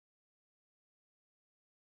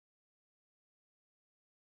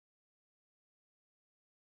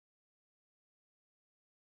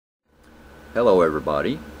Hello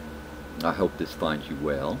everybody, I hope this finds you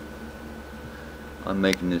well. I'm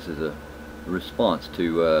making this as a response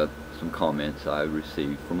to some comments I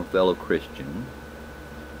received from a fellow Christian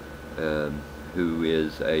who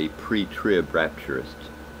is a pre-trib rapturist,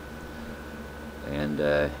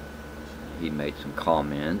 and he made some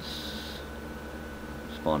comments,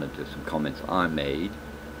 responded to some comments I made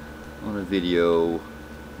on a video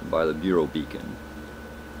by the Bureau Beacon.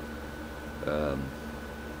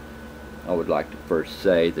 I would like to first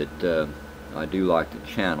say that I do like the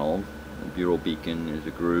channel. The Bureau Beacon is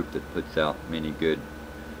a group that puts out many good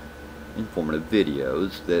informative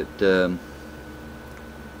videos that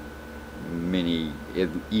many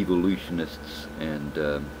evolutionists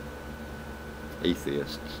and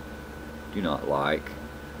atheists do not like.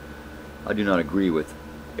 I do not agree with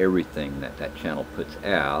everything that that channel puts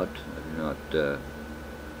out. I do not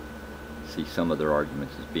see some of their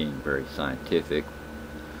arguments as being very scientific.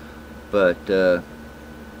 But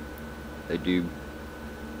they do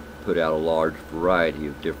put out a large variety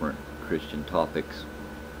of different Christian topics,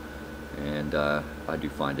 and I do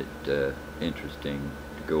find it interesting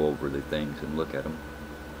to go over the things and look at them.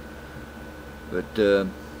 But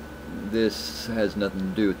this has nothing to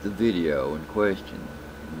do with the video in question,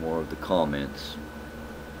 more of the comments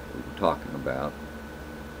we were talking about.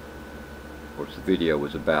 Of course, the video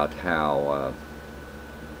was about how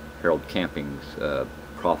Harold Camping's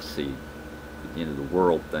prophecy at the end of the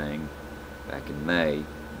world thing back in May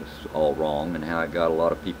was all wrong, and how it got a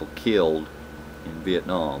lot of people killed in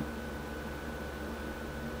Vietnam.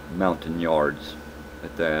 Mountain yards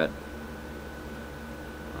at that.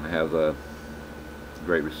 I have a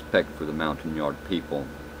great respect for the mountain yard people,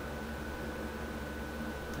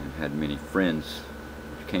 and had many friends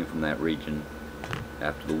which came from that region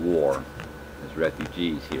after the war as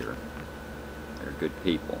refugees here. They're good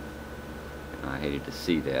people. I hated to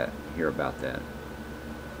see that, hear about that.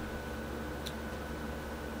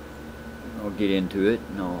 I'll get into it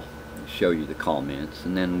and I'll show you the comments,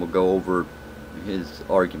 and then we'll go over his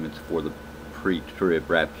arguments for the pre-trib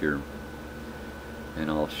rapture,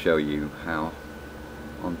 and I'll show you how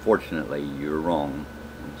unfortunately you're wrong.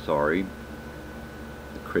 I'm sorry.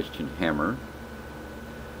 The ChristianHammer.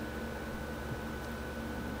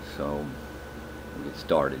 So we'll get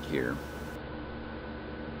started here.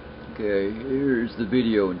 Okay, here's the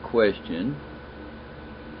video in question.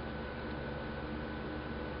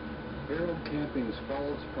 Harold Camping's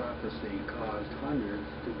false prophecy caused hundreds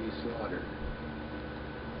to be slaughtered.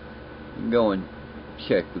 You can go and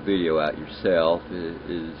check the video out yourself. It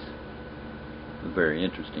is a very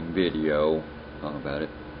interesting video. Talk about it.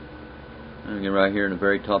 And again, right here in the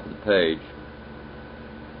very top of the page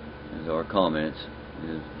is our comments.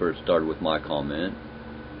 It first started with my comment,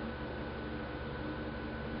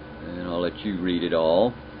 and I'll let you read it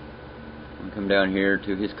all. I'll come down here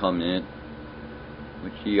to his comment,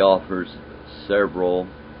 which he offers several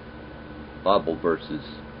Bible verses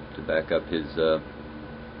to back up his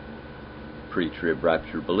pre-trib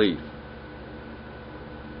rapture belief.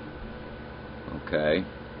 Okay,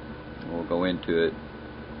 we'll go into it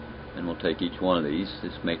and we'll take each one of these.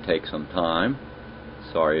 This may take some time.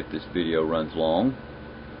 Sorry if this video runs long.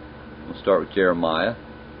 We'll start with Jeremiah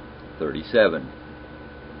 37.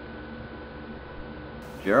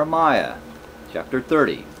 Jeremiah chapter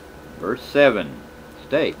 30 verse 7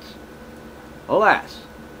 states, "Alas,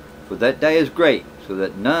 for that day is great, so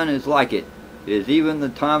that none is like it. It is even the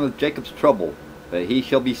time of Jacob's trouble, but he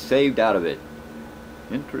shall be saved out of it."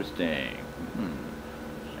 Interesting.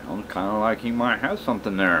 Sounds kind of like he might have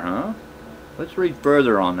something there, huh? Let's read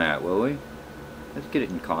further on that, will we? Let's get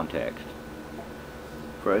it in context.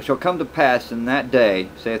 "For it shall come to pass in that day,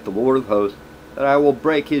 saith the Lord of hosts, that I will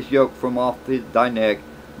break his yoke from off thy neck,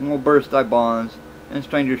 and will burst thy bonds, and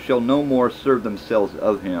strangers shall no more serve themselves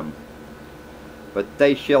of him. But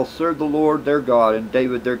they shall serve the Lord their God, and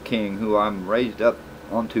David their king, who I am raised up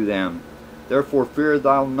unto them. Therefore fear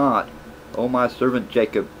thou not, O my servant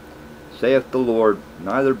Jacob, saith the Lord,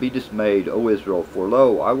 neither be dismayed, O Israel, for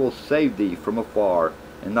lo, I will save thee from afar,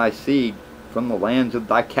 and thy seed from the lands of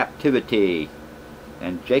thy captivity.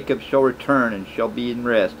 And Jacob shall return, and shall be in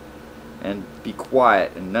rest, and be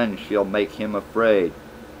quiet, and none shall make him afraid.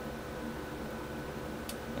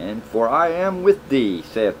 And for I am with thee,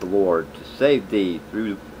 saith the Lord, to save thee,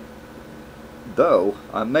 though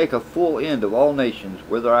I make a full end of all nations,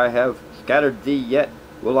 whither I have scattered thee, yet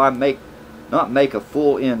will I not make a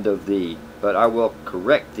full end of thee, but I will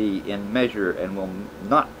correct thee in measure, and will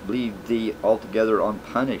not leave thee altogether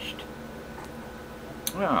unpunished."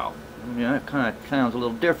 Wow, that kind of sounds a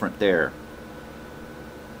little different there.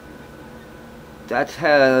 That's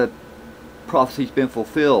how prophecy's been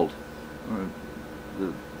fulfilled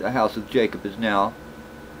the house of Jacob is now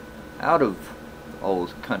out of all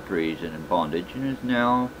those countries and in bondage, and is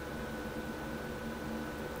now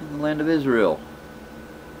in the land of Israel.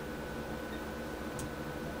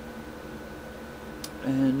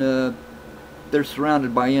 And they're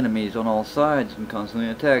surrounded by enemies on all sides and constantly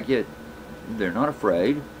attacked, yet they're not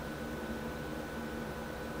afraid.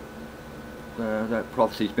 That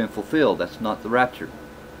prophecy's been fulfilled. That's not the rapture.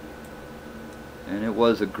 And it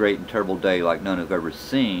was a great and terrible day like none have ever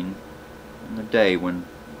seen. In the day when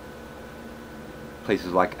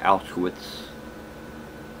places like Auschwitz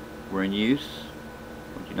were in use,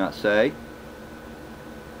 would you not say?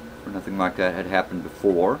 For nothing like that had happened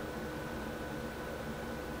before.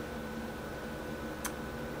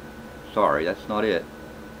 Sorry, that's not it.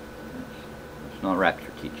 That's not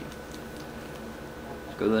rapture teaching.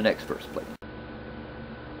 Let's go to the next verse, please.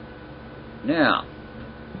 Now,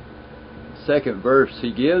 the second verse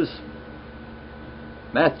he gives,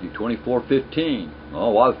 Matthew 24:15.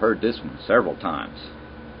 Oh, I've heard this one several times.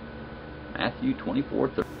 Matthew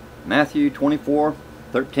 24:13. Matthew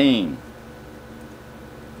 24:13.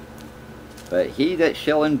 But he that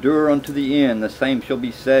shall endure unto the end, the same shall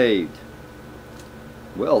be saved.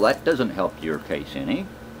 Well, that doesn't help your case any.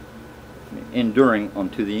 Enduring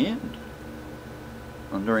unto the end.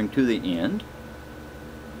 Enduring to the end.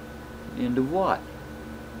 The end of what?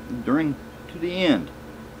 Enduring to the end.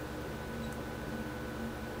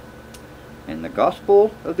 And the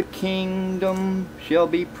gospel of the kingdom shall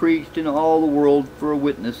be preached in all the world for a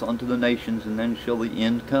witness unto the nations, and then shall the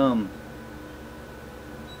end come.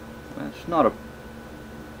 That's not a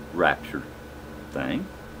rapture thing.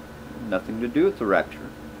 Nothing to do with the rapture.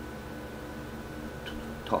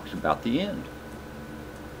 It talks about the end.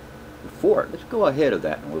 Before it, let's go ahead of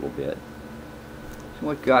that in a little bit. So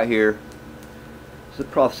what we got here is the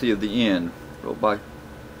prophecy of the end,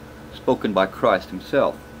 spoken by Christ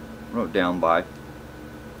himself, wrote down by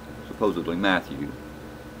supposedly Matthew.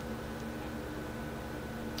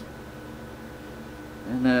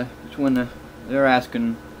 And it's when they're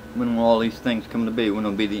asking, when will all these things come to be? When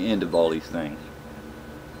will be the end of all these things?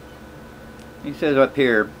 He says up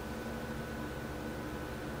here,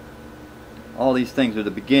 all these things are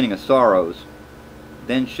the beginning of sorrows.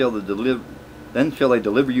 Then shall they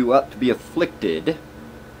deliver you up to be afflicted,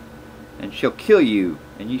 and shall kill you,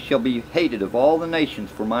 and ye shall be hated of all the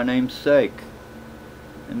nations for my name's sake.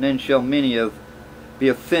 And then shall many be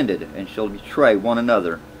offended, and shall betray one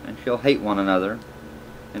another, and shall hate one another.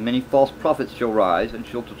 And many false prophets shall rise, and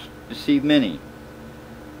shall deceive many.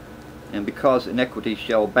 And because iniquity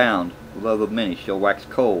shall abound, the love of many shall wax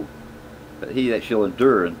cold. But he that shall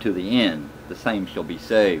endure unto the end, the same shall be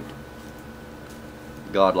saved.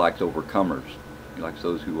 God likes overcomers. He likes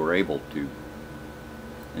those who are able to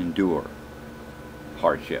endure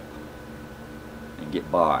hardship and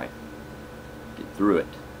get by, get through it.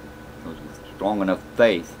 Those with strong enough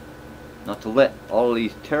faith not to let all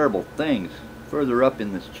these terrible things further up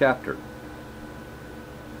in this chapter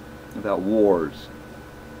about wars,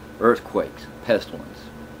 earthquakes, pestilence.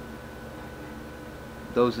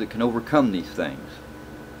 Those that can overcome these things.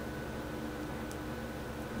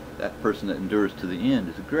 That person that endures to the end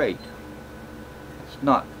is great. It's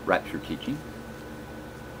not rapture teaching.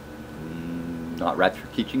 Not rapture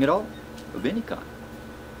teaching at all, of any kind.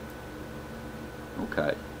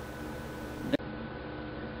 Okay.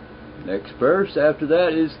 Next verse after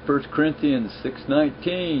that is 1 Corinthians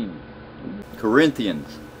 6:19.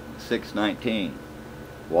 Corinthians 6:19.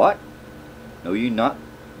 What? Know ye not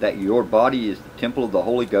that your body is the temple of the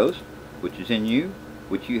Holy Ghost, which is in you,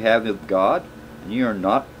 which you have of God, and ye are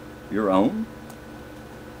not your own?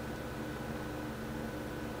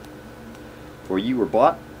 For ye were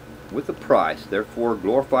bought with a price, therefore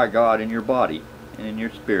glorify God in your body, and in your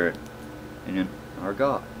spirit, and in our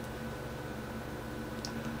God.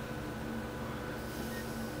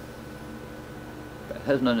 That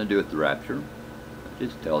has nothing to do with the rapture. It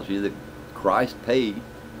just tells you that Christ paid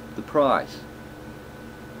the price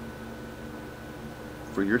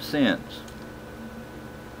for your sins.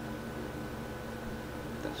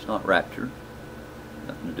 That's not rapture.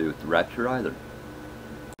 Nothing to do with the rapture either.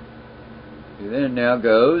 He then now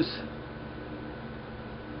goes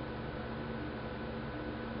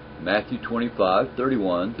Matthew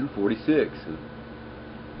 25:31 through 46.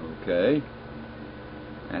 Okay.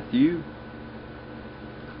 Matthew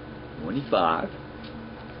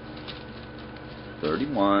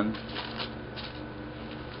 25:31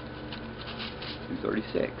 through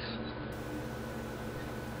 36.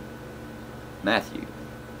 Matthew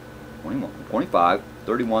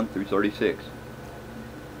 25:31 through 36.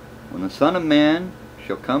 When the Son of Man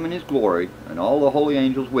shall come in his glory, and all the holy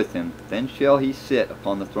angels with him. Then shall he sit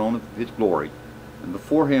upon the throne of his glory, and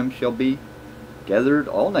before him shall be gathered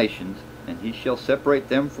all nations, and he shall separate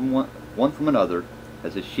them from one from another,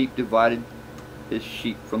 as a sheep divided his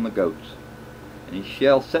sheep from the goats. And he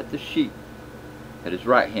shall set the sheep at his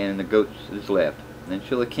right hand, and the goats at his left. And then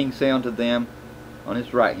shall the king say unto them on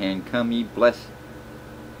his right hand, Come ye blessed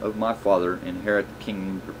of my Father, inherit the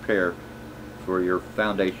kingdom prepared for your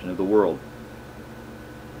foundation of the world.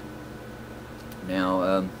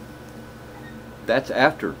 Now, that's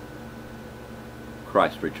after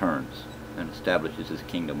Christ returns and establishes his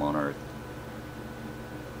kingdom on earth.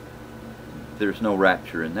 There's no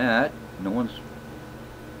rapture in that. No one's...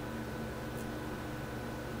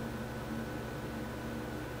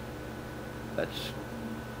 That's...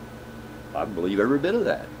 I believe every bit of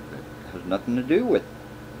that. It has nothing to do with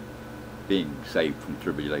being saved from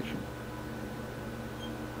tribulation.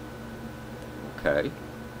 Okay.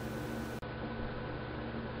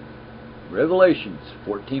 Revelations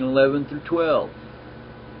 14:11 through 12.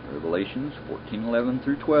 Revelations 14:11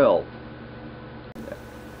 through 12.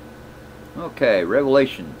 Okay,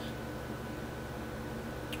 Revelations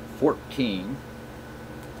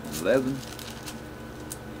 14:11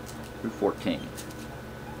 through 14.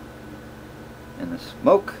 And the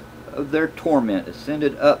smoke of their torment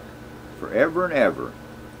ascended up forever and ever,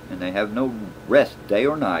 and they have no rest day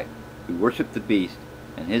or night, who worship the beast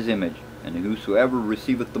and his image, and whosoever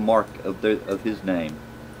receiveth the mark of his name.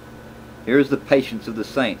 Here is the patience of the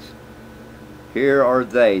saints. Here are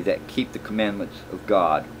they that keep the commandments of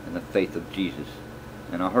God and the faith of Jesus.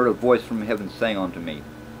 And I heard a voice from heaven saying unto me,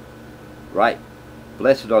 Write,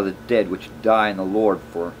 blessed are the dead which die in the Lord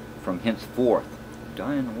from henceforth.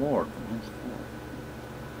 Die in the Lord from henceforth.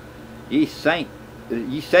 Ye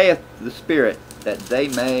saith the Spirit, that they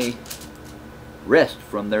may rest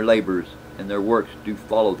from their labors, and their works do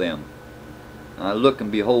follow them. And I look,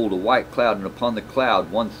 and behold, a white cloud, and upon the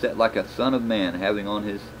cloud one set like a son of man, having on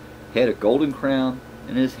his head a golden crown,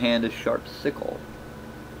 and in his hand a sharp sickle.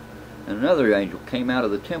 And another angel came out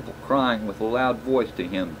of the temple, crying with a loud voice to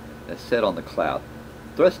him that sat on the cloud,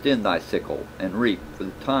 Thrust in thy sickle, and reap, for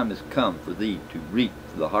the time is come for thee to reap,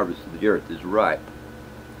 for the harvest of the earth is ripe.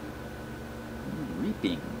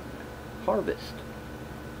 Reaping, harvest.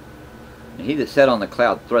 And he that sat on the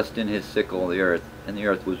cloud thrust in his sickle in the earth, and the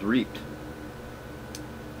earth was reaped.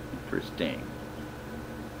 Interesting.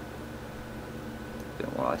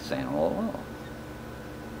 That's what I was saying all along.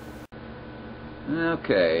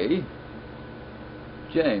 Okay.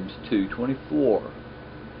 James 2:24.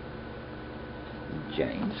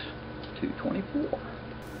 James 2:24.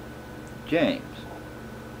 James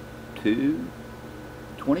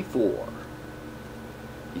 2:24.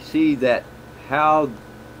 You see that how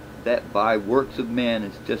that by works of man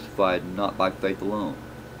is justified, not by faith alone.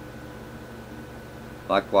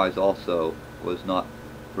 Likewise also was not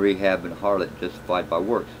Rahab and harlot justified by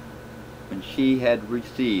works, when she had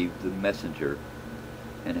received the messenger,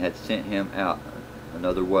 and had sent him out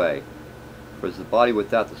another way. For as the body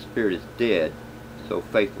without the spirit is dead, so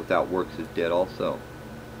faith without works is dead also.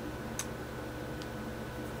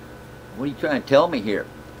 What are you trying to tell me here?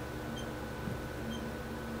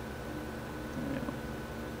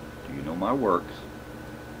 Do you know my works?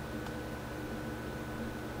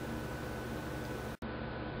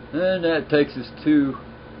 And that takes us to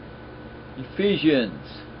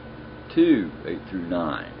Ephesians 2:8 through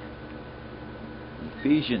 9.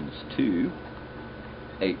 Ephesians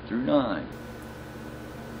 2:8 through 9.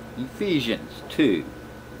 Ephesians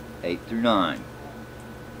 2:8 through 9.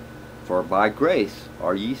 For by grace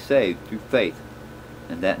are ye saved through faith,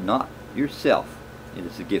 and that not yourself, it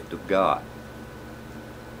is the gift of God,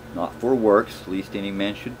 not for works, lest any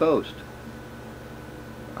man should boast.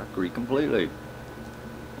 I agree completely.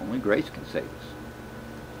 Only grace can save us.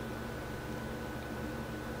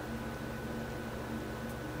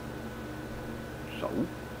 So,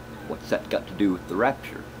 what's that got to do with the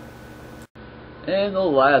rapture? And the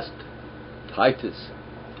last, Titus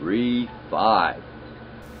 3:5.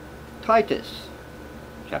 Titus,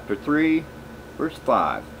 chapter 3, verse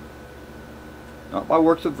 5. Not by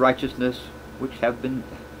works of righteousness which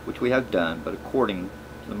we have done, but according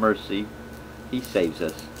to the mercy he saves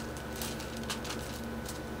us,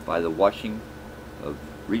 by the washing of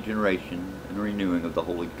regeneration and renewing of the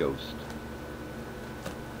Holy Ghost.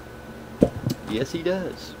 Yes, he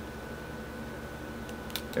does.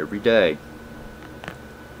 Every day.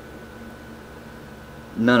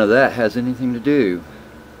 None of that has anything to do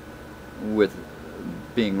with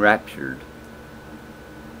being raptured.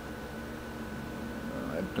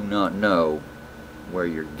 I do not know where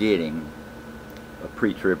you're getting a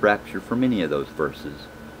pre-trib rapture from any of those verses.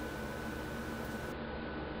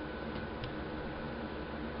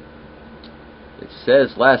 It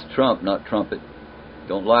says last trump, not trumpet.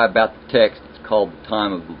 Don't lie about the text. It's called the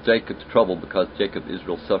time of Jacob's trouble because Jacob,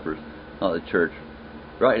 Israel suffers, not the church.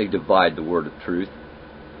 Rightly divide the word of truth.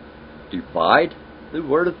 Divide the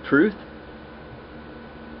word of truth?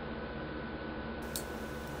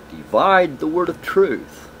 Divide the word of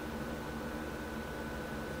truth.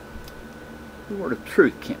 The word of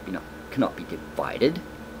truth cannot be divided.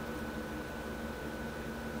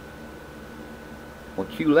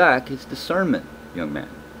 What you lack is discernment, young man.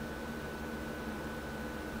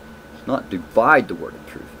 It's not divide the word of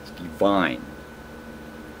truth, it's divine.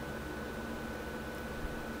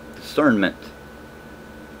 Discernment.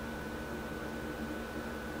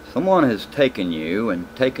 Someone has taken you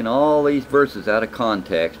and taken all these verses out of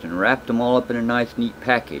context and wrapped them all up in a nice neat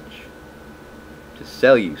package to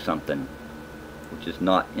sell you something which is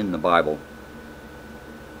not in the Bible.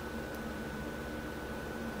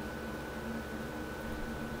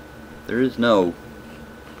 There is no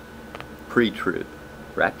pre-trib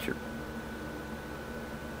rapture.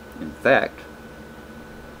 In fact,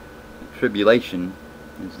 the tribulation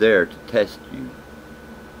is there to test you,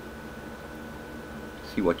 to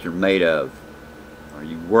see what you're made of. Are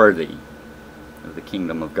you worthy of the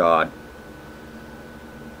kingdom of God?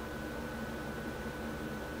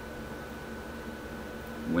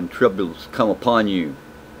 When troubles come upon you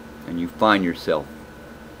and you find yourself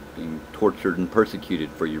being tortured and persecuted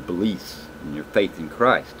for your beliefs and your faith in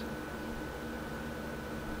Christ,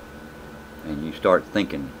 and you start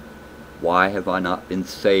thinking, why have I not been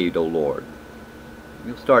saved, O Lord?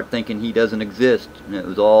 You'll start thinking He doesn't exist and it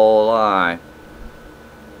was all a lie.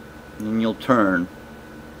 And then you'll turn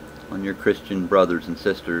on your Christian brothers and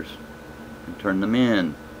sisters and turn them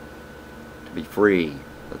in to be free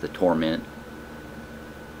of the torment,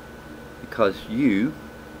 because you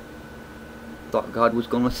thought God was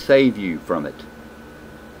going to save you from it.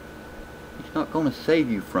 He's not going to save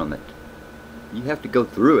you from it. You have to go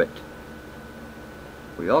through it.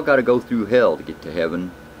 We all got to go through hell to get to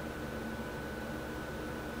heaven.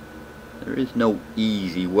 There is no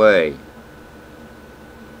easy way.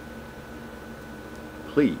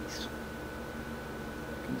 Please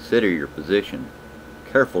consider your position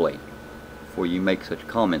carefully before you make such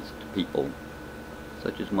comments to people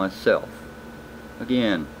such as myself.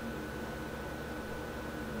 Again,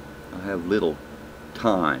 I have little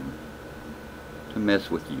time to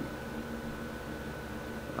mess with you.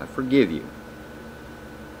 I forgive you.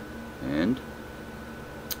 And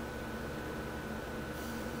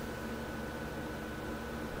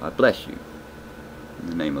I bless you in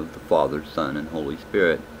the name of the Father, Son, and Holy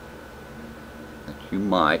Spirit, that you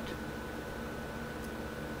might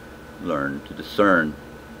learn to discern.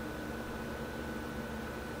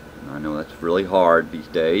 And I know that's really hard these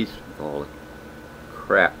days with all the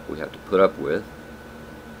crap we have to put up with.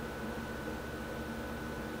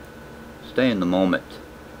 Stay in the moment.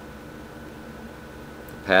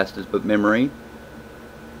 The past is but memory,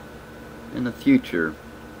 and the future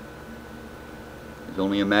is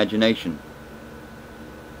only imagination.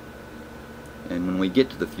 And when we get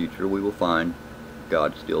to the future, we will find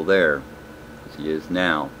God still there, as He is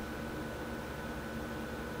now,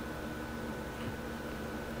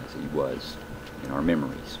 as He was in our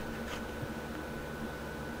memories.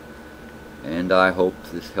 And I hope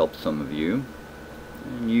this helps some of you.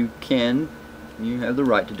 And you have the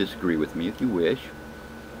right to disagree with me if you wish.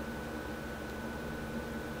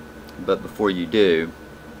 But before you do,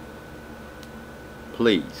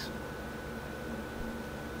 please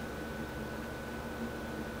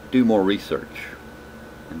do more research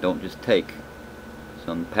and don't just take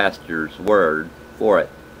some pastor's word for it,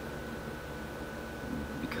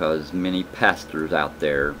 because many pastors out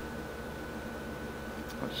there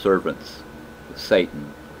are servants of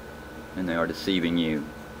Satan, and they are deceiving you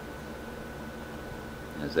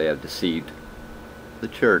as they have deceived the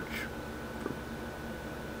church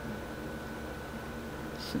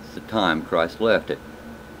since the time Christ left it.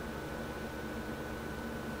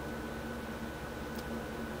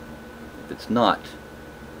 If it's not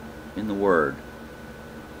in the Word,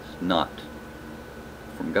 it's not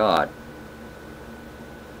from God.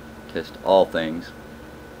 Test all things.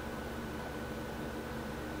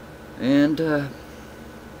 And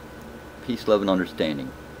peace, love, and understanding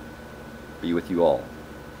be with you all.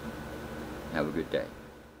 Have a good day.